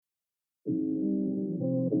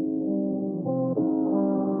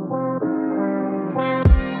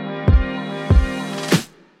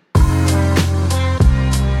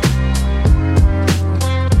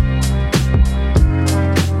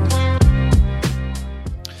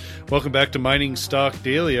Welcome back to Mining Stock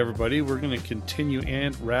Daily, everybody. We're going to continue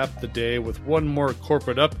and wrap the day with one more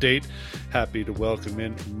corporate update. Happy to welcome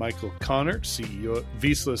in Michael Konnert, CEO of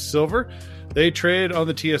Vizsla Silver. They trade on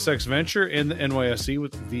the TSX Venture and the NYSE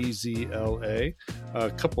with VZLA. A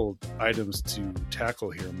couple items to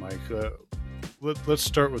tackle here, Mike. Let's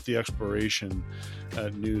start with the exploration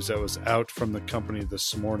news that was out from the company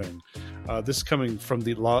this morning. This is coming from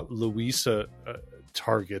the Luisa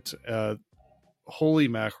target. Holy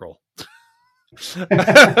mackerel.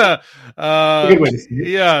 Yeah, I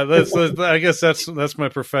guess that's my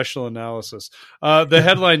professional analysis. The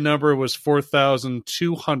headline number was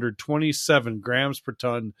 4,227 grams per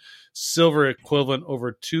ton, silver equivalent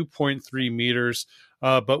over 2.3 meters.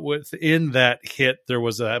 But within that hit, there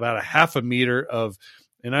was about a half a meter of,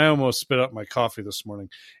 and I almost spit up my coffee this morning,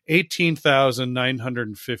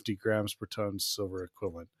 18,950 grams per ton silver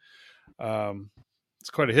equivalent. It's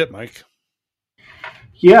quite a hit, Mike.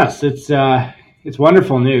 Yes, it's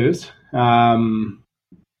wonderful news.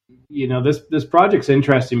 This project's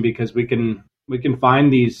interesting because we can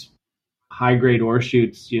find these high grade ore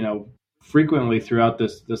shoots, frequently throughout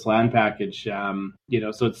this land package. So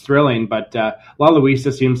it's thrilling. But La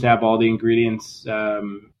Luisa seems to have all the ingredients,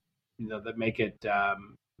 that make it,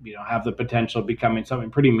 have the potential of becoming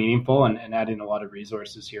something pretty meaningful and adding a lot of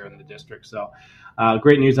resources here in the district. So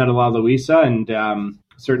great news out of La Luisa, and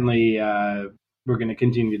certainly we're going to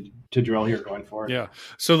continue to drill here going forward. Yeah.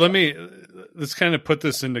 So let's kind of put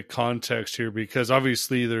this into context here, because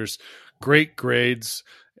obviously there's great grades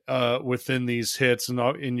within these hits,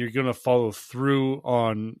 and you're going to follow through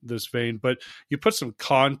on this vein, but you put some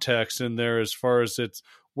context in there as far as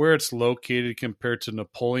where it's located compared to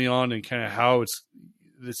Napoleon, and kind of how it's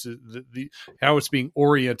being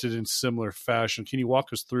oriented in similar fashion. Can you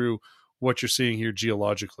walk us through what you're seeing here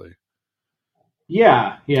geologically?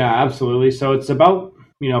 Yeah, absolutely. So it's about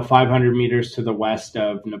 500 meters to the west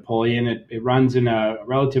of Napoleon. It runs in a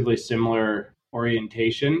relatively similar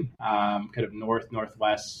orientation, kind of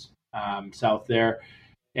northwest, south there,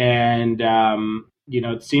 and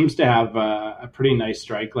it seems to have a pretty nice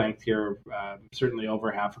strike length here, certainly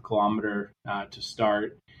over half a kilometer to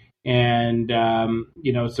start, and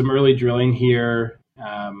some early drilling here.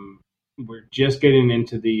 We're just getting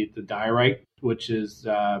into the diorite, which is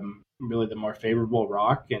really the more favorable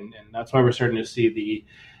rock, and that's why we're starting to see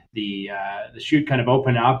the chute kind of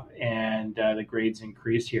open up and the grades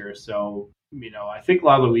increase here. So I think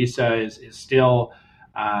La Luisa is still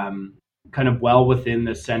kind of well within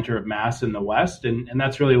the center of mass in the west, and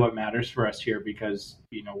that's really what matters for us here, because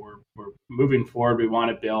we're moving forward. We want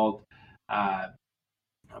to build a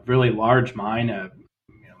really large mine, a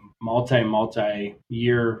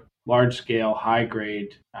multi-year, large scale, high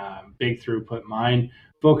grade, big throughput mine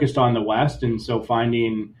focused on the west. And so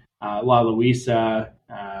finding La Luisa,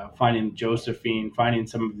 finding Josephine, finding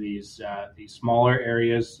some of these smaller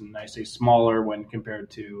areas, and I say smaller when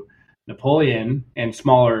compared to Napoleon, and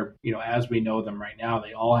smaller, as we know them right now,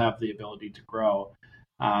 they all have the ability to grow.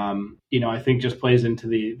 I think just plays into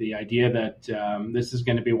the idea that this is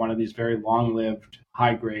going to be one of these very long-lived,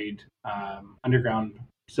 high-grade underground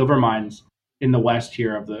silver mines in the west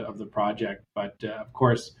here of the project. But of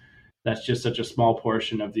course, that's just such a small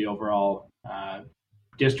portion of the overall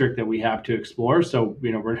district that we have to explore. So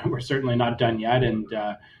we're certainly not done yet, and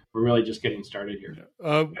we're really just getting started here.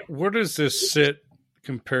 Where does this sit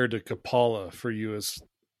compared to Kapala for you in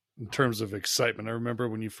terms of excitement? I remember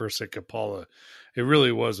when you first hit Kapala, it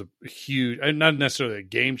really was a huge, not necessarily a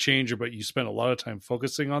game changer, but you spent a lot of time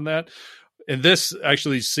focusing on that. And this,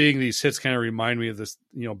 actually seeing these hits, kind of remind me of this,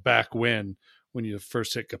 back when you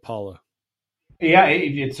first hit Kapala. Yeah,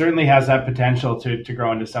 it certainly has that potential to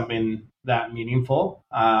grow into something that meaningful.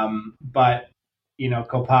 But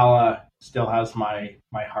Kapala still has my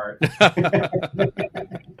heart.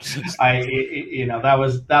 It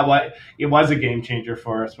was a game changer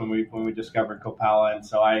for us when we discovered Kapala, and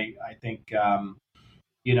so I think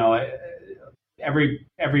every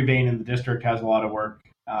vein in the district has a lot of work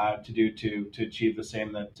to do to achieve the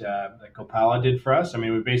same that Kapala did for us. I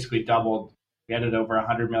mean, we basically doubled. We added over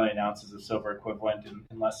 100 million ounces of silver equivalent in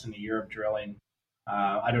less than a year of drilling.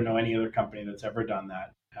 I don't know any other company that's ever done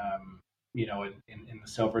that. In the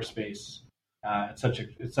silver space, it's such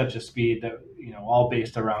a speed that all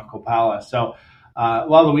based around Kapala. So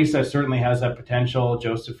La Luisa certainly has that potential.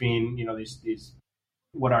 Josephine, these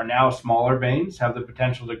what are now smaller veins have the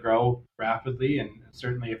potential to grow rapidly, and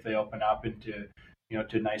certainly if they open up into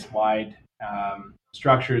to nice wide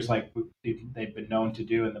structures like they've been known to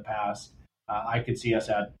do in the past, I could see us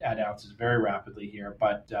add ounces very rapidly here.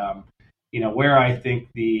 But where I think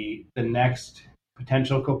the next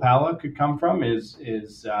potential Copala could come from is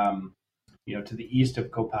to the east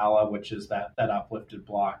of Copala, which is that uplifted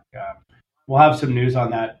block. We'll have some news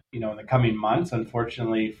on that, in the coming months.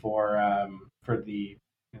 Unfortunately, for the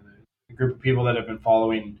group of people that have been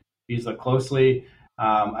following Vizsla closely,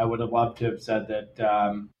 I would have loved to have said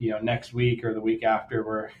that next week or the week after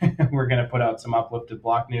we're going to put out some uplifted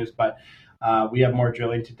block news, but we have more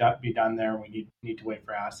drilling to be done there. We need to wait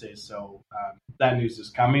for assays, so that news is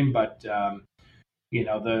coming. But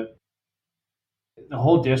the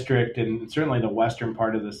whole district, and certainly the western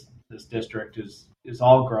part of this district, is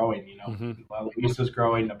all growing. Luisa's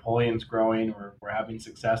growing, Napoleon's growing. We're having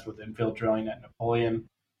success with infill drilling at Napoleon.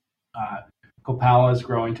 Copala is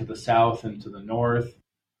growing to the south and to the north,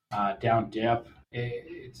 down dip.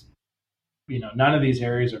 It's none of these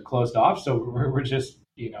areas are closed off, so we're just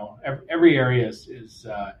every area is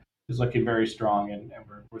looking very strong, and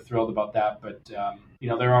we're thrilled about that. But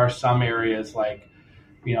there are some areas like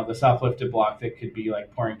this uplifted block that could be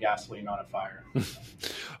like pouring gasoline on a fire.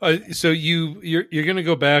 So you're going to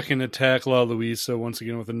go back and attack La Luisa once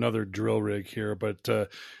again with another drill rig here, but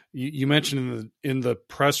you mentioned in the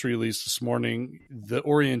press release this morning the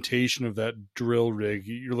orientation of that drill rig.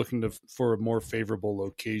 You're looking for a more favorable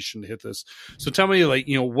location to hit this. So tell me,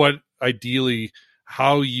 what ideally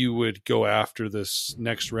how you would go after this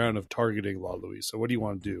next round of targeting La Luisa. What do you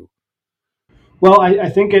want to do? Well, I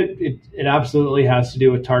think it absolutely has to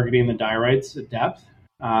do with targeting the diorites at depth.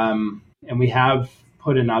 And we have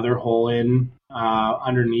put another hole in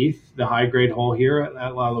underneath the high grade hole here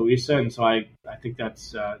at La Luisa. And so I think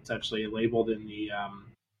that's it's actually labeled in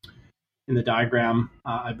the diagram.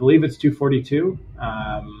 I believe it's 242.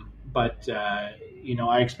 But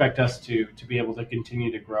I expect us to be able to continue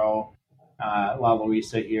to grow La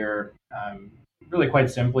Luisa here. Really quite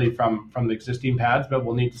simply from the existing pads, but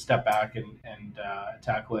we'll need to step back and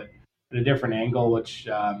tackle it at a different angle, which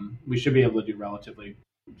we should be able to do relatively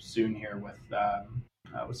soon here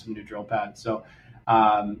with some new drill pads. So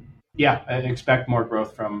I expect more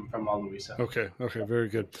growth from La Luisa. Okay, very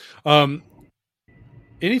good.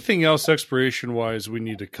 Anything else exploration wise we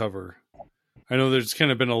need to cover? I know there's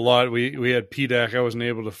kind of been a lot. We had PDAC. I wasn't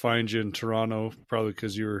able to find you in Toronto, probably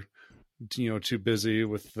because you were too busy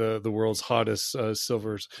with the world's hottest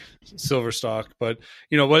silver stock. But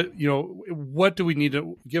what do we need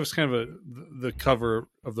to give us kind of the cover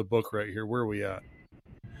of the book right here? Where are we at?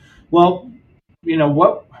 Well,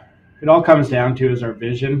 what it all comes down to is our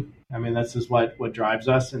vision. I mean, this is what drives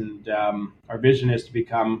us, and our vision is to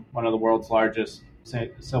become one of the world's largest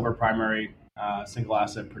silver primary single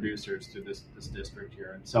asset producers through this district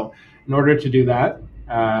here. And so in order to do that,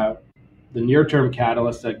 the near-term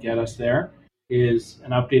catalyst that get us there is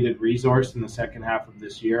an updated resource in the second half of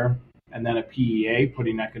this year, and then a PEA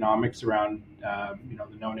putting economics around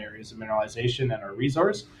the known areas of mineralization and our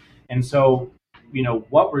resource. And so,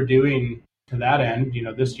 what we're doing to that end,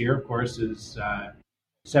 this year, of course, is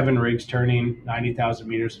 7 rigs turning, 90,000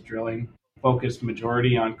 meters of drilling, focused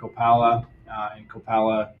majority on Copala and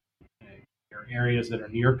Copala areas that are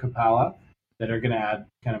near Copala that are going to add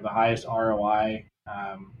kind of the highest ROI.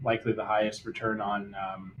 Likely the highest return on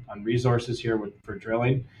resources here for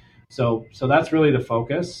drilling. So that's really the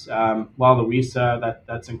focus. La Luisa,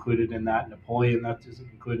 that's included in that. Napoleon, that is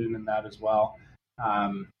included in that as well.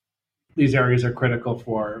 These areas are critical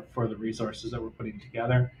for the resources that we're putting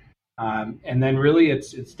together. And then really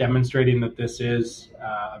it's demonstrating that this is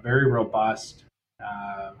a very robust,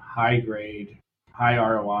 high grade, high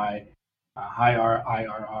ROI, high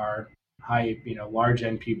IRR, high large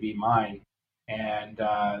NPV mine. And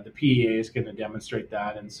the PEA is going to demonstrate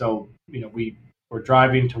that. And so, we're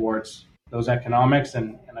driving towards those economics.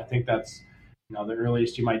 And I think that's, the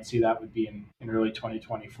earliest you might see that would be in early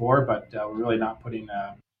 2024. But we're really not putting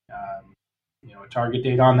a target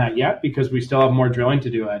date on that yet, because we still have more drilling to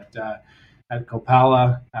do at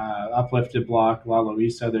Copala, uplifted block, La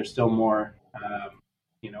Luisa. There's still more,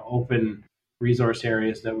 open resource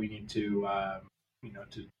areas that we need to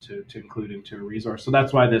include into a resource. So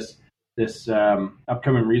that's why this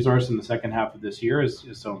upcoming resource in the second half of this year is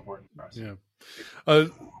so important for us. Yeah.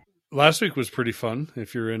 Last week was pretty fun.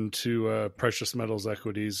 If you're into precious metals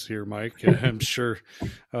equities here, Mike, I'm sure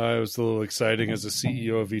it was a little exciting as a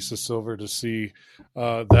CEO of Vizsla Silver to see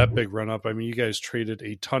that big run up. I mean, you guys traded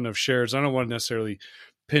a ton of shares. I don't want to necessarily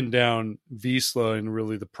pin down Vizsla and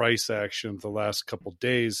really the price action of the last couple of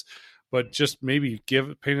days, but just maybe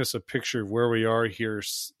paint us a picture of where we are here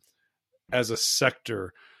as a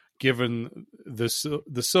sector, given the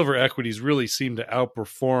silver equities really seem to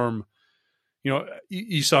outperform.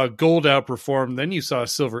 You saw gold outperform, then you saw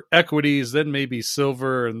silver equities, then maybe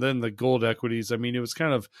silver, and then the gold equities. I mean, it was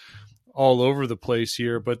kind of all over the place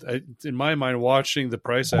here. But in my mind, watching the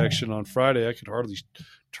price action on Friday, I could hardly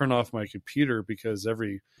turn off my computer because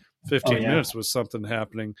every 15 minutes was something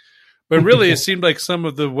happening. But really, it seemed like some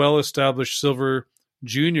of the well-established silver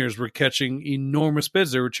juniors were catching enormous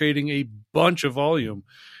bids. They were trading a bunch of volume.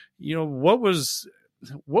 What was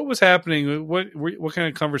happening? What kind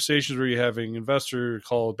of conversations were you having? Investor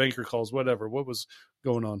calls, banker calls, whatever. What was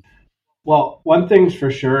going on? Well, one thing's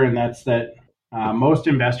for sure, and that's that most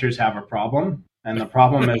investors have a problem, and the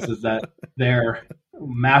problem is that they're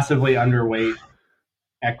massively underweight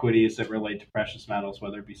equities that relate to precious metals,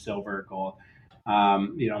 whether it be silver or gold.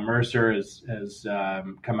 Mercer has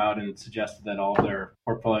come out and suggested that all their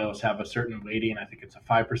portfolios have a certain weighting. I think it's a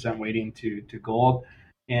 5% weighting to gold.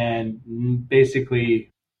 And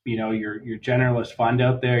basically, your generalist fund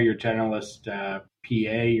out there, your generalist PA,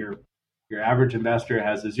 your average investor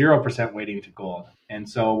has a 0% weighting to gold. And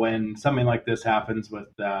so when something like this happens with,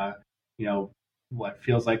 what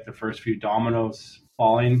feels like the first few dominoes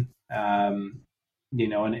falling,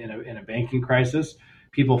 in a banking crisis,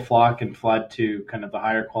 people flock and flood to kind of the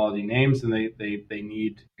higher quality names, and they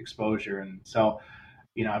need exposure. And so,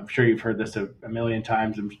 I'm sure you've heard this a million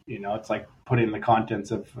times. It's like putting the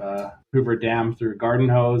contents of Hoover Dam through a garden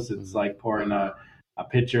hose. It's like pouring a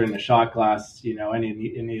pitcher in a shot glass.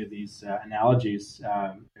 Any of these analogies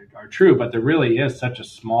are true, but there really is such a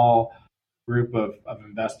small group of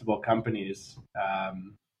investable companies,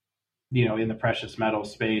 in the precious metal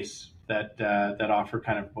space that offer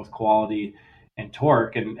kind of both quality and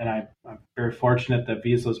torque. And I'm very fortunate that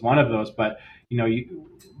Vizsla is one of those. But,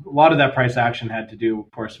 a lot of that price action had to do, of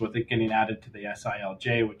course, with it getting added to the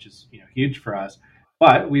SILJ, which is, huge for us.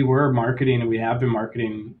 But we were marketing, and we have been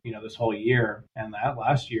marketing, this whole year and that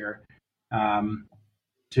last year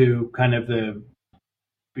to kind of the,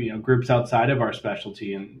 groups outside of our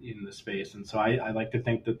specialty in the space. And so I like to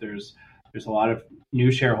think that there's a lot of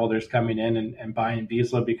new shareholders coming in and buying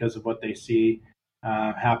Vizsla because of what they see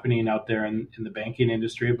happening out there in the banking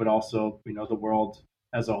industry, but also, the world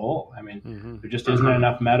as a whole. I mean, there just isn't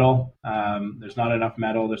enough metal. There's not enough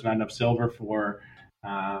metal. There's not enough silver for,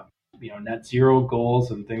 net zero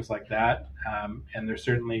goals and things like that. And there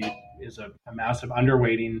certainly is a massive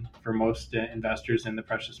underweighting for most investors in the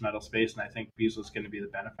precious metal space. And I think Vizsla is going to be the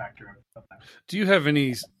benefactor of that. Do you have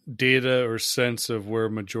any data or sense of where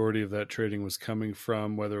majority of that trading was coming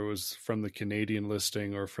from, whether it was from the Canadian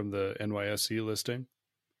listing or from the NYSE listing?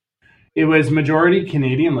 It was majority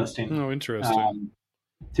Canadian listing. Oh, interesting.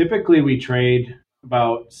 Typically, we trade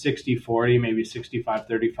about 60-40, maybe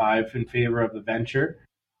 65-35 in favor of the venture.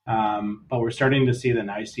 But we're starting to see the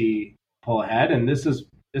NYSE pull ahead. And this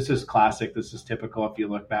is classic. This is typical. If you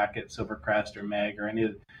look back at Silvercrest or MEG or any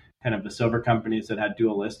of kind of the silver companies that had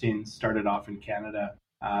dual listings started off in Canada,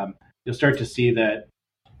 you'll start to see that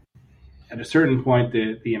at a certain point,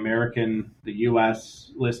 the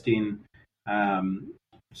US listing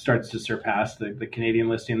starts to surpass the Canadian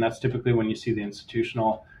listing. That's typically when you see the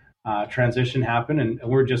institutional transition happen, and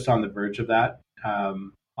we're just on the verge of that.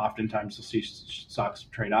 Oftentimes you'll see stocks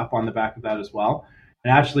trade up on the back of that as well.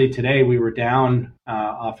 And actually today we were down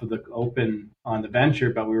off of the open on the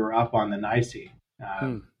venture, but we were up on the NYSE,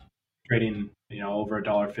 trading over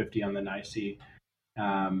 $1.50 on the NYSE.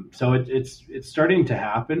 So it's starting to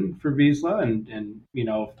happen for Vizsla, and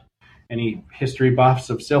any history buffs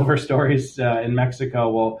of silver stories in Mexico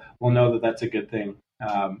will know that that's a good thing,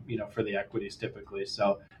 for the equities typically.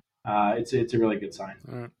 So it's a really good sign.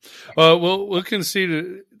 All right. We'll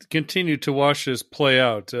continue to watch this play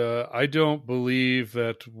out. I don't believe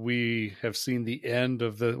that we have seen the end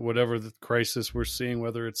of whatever the crisis we're seeing,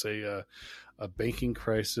 whether it's a banking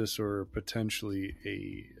crisis or potentially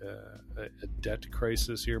a debt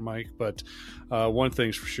crisis here, Mike. But one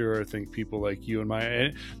thing's for sure, I think people like you and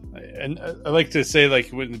and I like to say,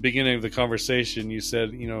 like in the beginning of the conversation, you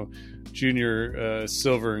said, junior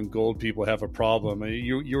silver and gold people have a problem.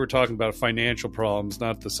 You were talking about financial problems,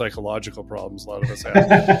 not the psychological problems a lot of us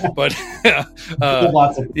have. But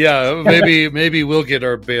maybe we'll get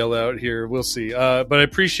our bailout here. We'll see. But I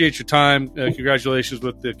appreciate your time. Congratulations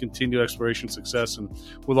with the continued exploration success, and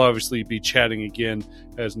we'll obviously be chatting again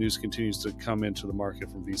as news continues to come into the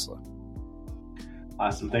market from Vizsla.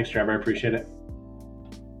 Awesome. Thanks, Trevor. I appreciate it.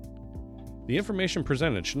 The information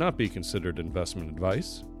presented should not be considered investment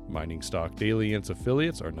advice. Mining Stock Daily and its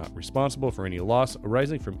affiliates are not responsible for any loss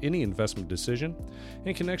arising from any investment decision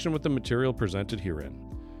in connection with the material presented herein.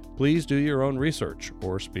 Please do your own research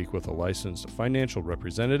or speak with a licensed financial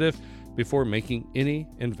representative before making any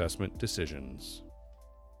investment decisions.